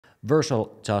Vercel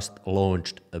just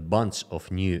launched a bunch of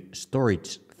new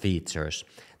storage features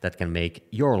that can make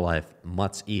your life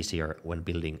much easier when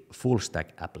building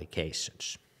full-stack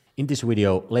applications. In this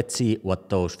video, let's see what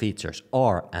those features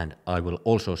are, and I will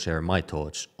also share my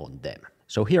thoughts on them.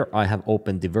 So here I have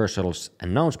opened the Vercel's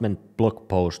announcement blog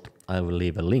post. I will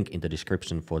leave a link in the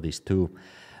description for these two.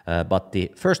 But the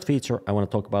first feature I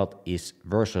want to talk about is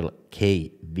Vercel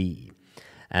KV.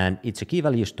 And it's a key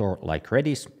value store like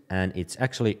Redis, and it's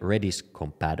actually Redis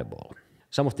compatible.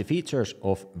 Some of the features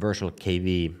of Vercel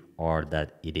KV are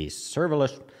that it is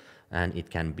serverless, and it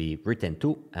can be written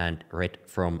to and read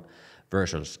from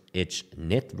Vercel's edge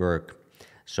network.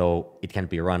 So it can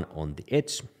be run on the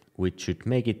edge, which should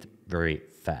make it very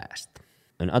fast.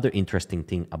 Another interesting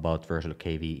thing about Vercel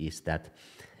KV is that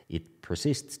it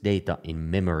persists data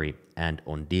in memory and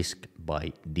on disk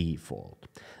by default.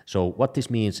 So what this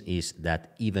means is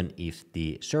that even if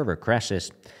the server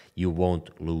crashes, you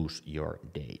won't lose your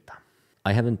data.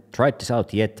 I haven't tried this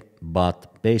out yet,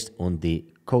 but based on the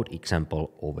code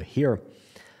example over here,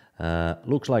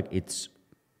 looks like it's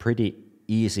pretty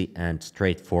easy and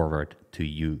straightforward to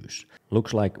use.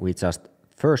 Looks like we just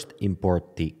first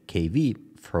import the KV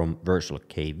from Vercel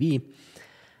KV,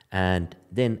 and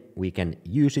then we can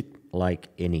use it like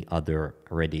any other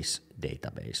Redis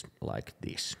database like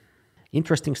this.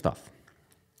 Interesting stuff.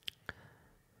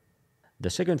 The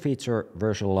second feature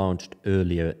Vercel launched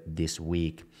earlier this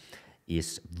week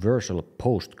is Vercel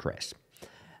Postgres.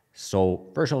 So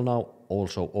Vercel now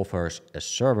also offers a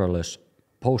serverless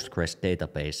Postgres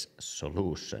database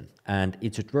solution, and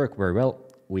it should work very well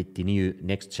with the new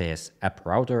Next.js app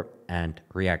router and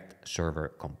React server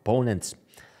components,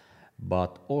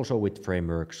 but also with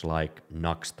frameworks like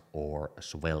Nuxt or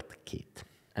SvelteKit.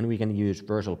 And we can use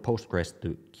Vercel Postgres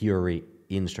to query,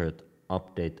 insert,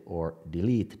 update, or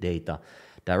delete data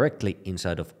directly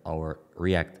inside of our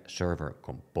React server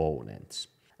components.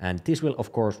 And this will,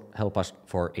 of course, help us,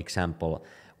 for example,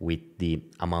 with the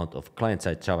amount of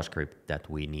client-side JavaScript that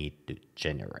we need to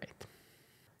generate.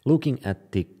 Looking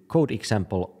at the code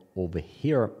example over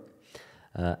here,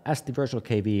 as the Vercel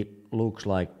KV looks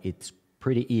like it's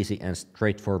pretty easy and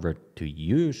straightforward to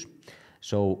use.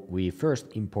 So we first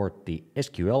import the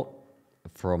SQL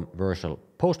from Vercel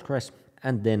Postgres,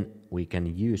 and then we can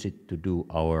use it to do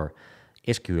our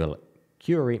SQL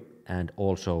query and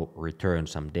also return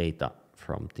some data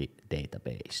from the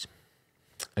database.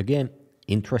 Again,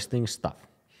 interesting stuff.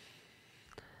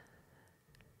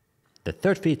 The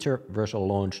third feature Vercel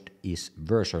launched is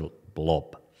Vercel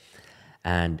Blob,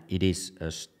 and it is a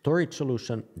storage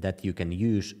solution that you can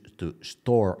use to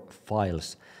store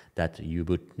files that you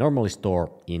would normally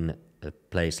store in a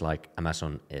place like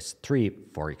Amazon S3,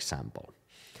 for example.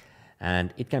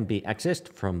 And it can be accessed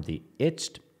from the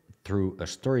edge through a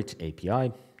storage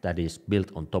API that is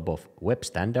built on top of web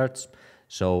standards,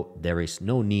 so there is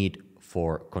no need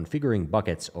for configuring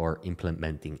buckets or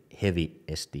implementing heavy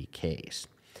SDKs.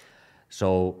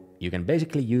 So you can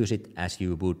basically use it as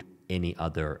you would any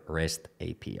other REST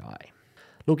API.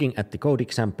 Looking at the code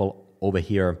example over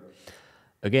here,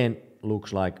 again,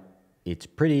 looks like it's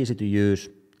pretty easy to use.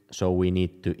 So we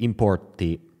need to import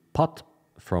the path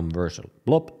from Vercel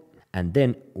Blob, and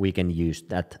then we can use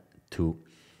that to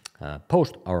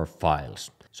post our files.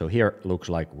 So here looks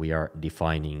like we are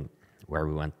defining where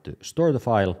we want to store the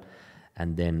file,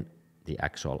 and then the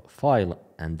actual file,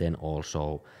 and then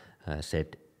also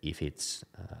set if it's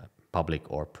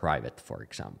public or private, for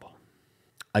example.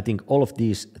 I think all of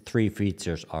these three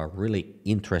features are really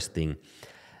interesting,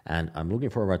 and I'm looking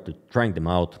forward to trying them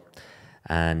out.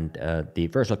 And the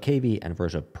Vercel KV and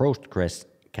Vercel Postgres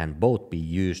can both be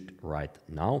used right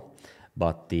now,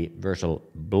 but the Vercel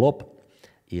Blob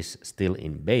is still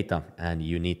in beta, and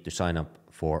you need to sign up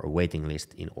for a waiting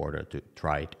list in order to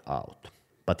try it out.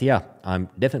 But yeah, I'm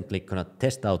definitely gonna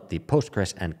test out the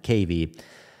Postgres and KV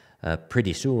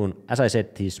pretty soon. As I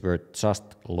said, these were just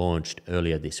launched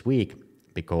earlier this week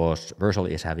because Vercel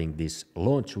is having this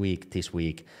launch week this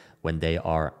week when they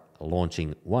are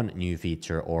launching one new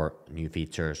feature or new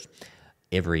features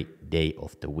every day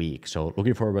of the week. So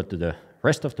looking forward to the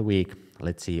rest of the week.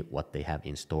 Let's see what they have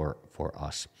in store for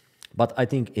us. But I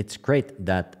think it's great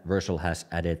that Vercel has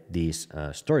added these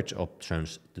storage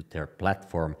options to their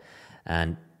platform,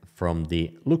 and from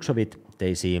the looks of it,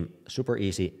 they seem super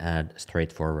easy and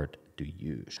straightforward to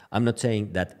use. I'm not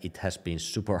saying that it has been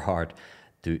super hard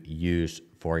to use,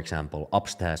 for example,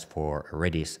 Upstash for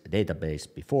Redis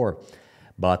database before,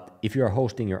 but if you are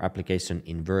hosting your application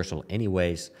in Vercel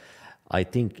anyways, I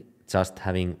think just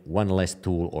having one less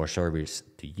tool or service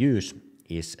to use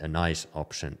is a nice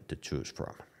option to choose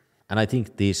from. And I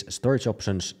think these storage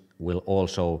options will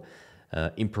also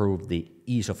improve the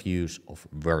ease of use of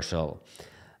Vercel.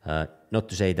 Not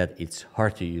to say that it's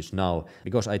hard to use now,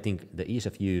 because I think the ease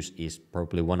of use is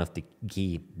probably one of the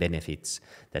key benefits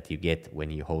that you get when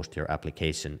you host your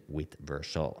application with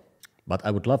Vercel. But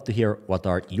I would love to hear what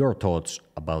are your thoughts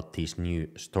about these new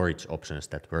storage options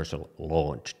that Vercel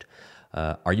launched.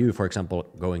 Are you, for example,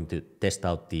 going to test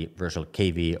out the Vercel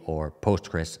KV or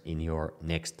Postgres in your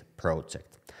next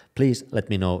project? Please let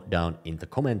me know down in the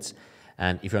comments.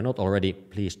 And if you're not already,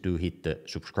 please do hit the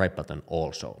subscribe button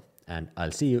also. And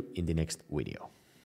I'll see you in the next video.